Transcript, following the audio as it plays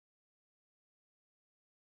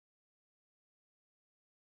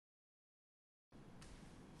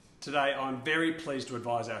Today I'm very pleased to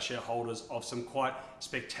advise our shareholders of some quite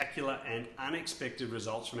spectacular and unexpected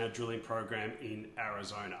results from our drilling program in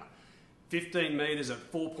Arizona. 15 metres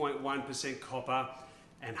at 4.1% copper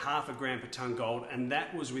and half a gram per tonne gold, and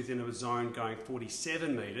that was within a zone going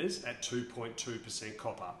 47 metres at 2.2%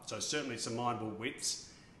 copper. So certainly some mineable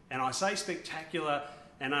widths. And I say spectacular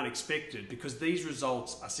and unexpected because these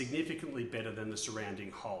results are significantly better than the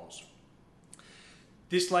surrounding holes.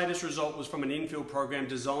 This latest result was from an infill program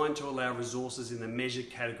designed to allow resources in the measured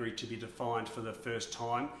category to be defined for the first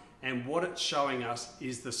time, and what it's showing us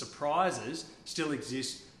is the surprises still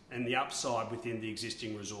exist and the upside within the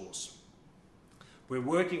existing resource. We're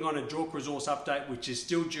working on a JORC resource update which is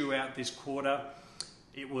still due out this quarter.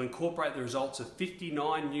 It will incorporate the results of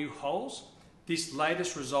 59 new holes. This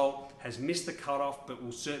latest result has missed the cutoff but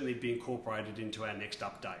will certainly be incorporated into our next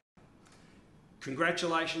update.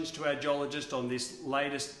 Congratulations to our geologist on this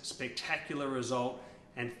latest spectacular result,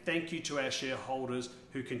 and thank you to our shareholders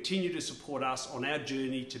who continue to support us on our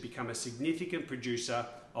journey to become a significant producer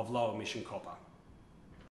of low emission copper.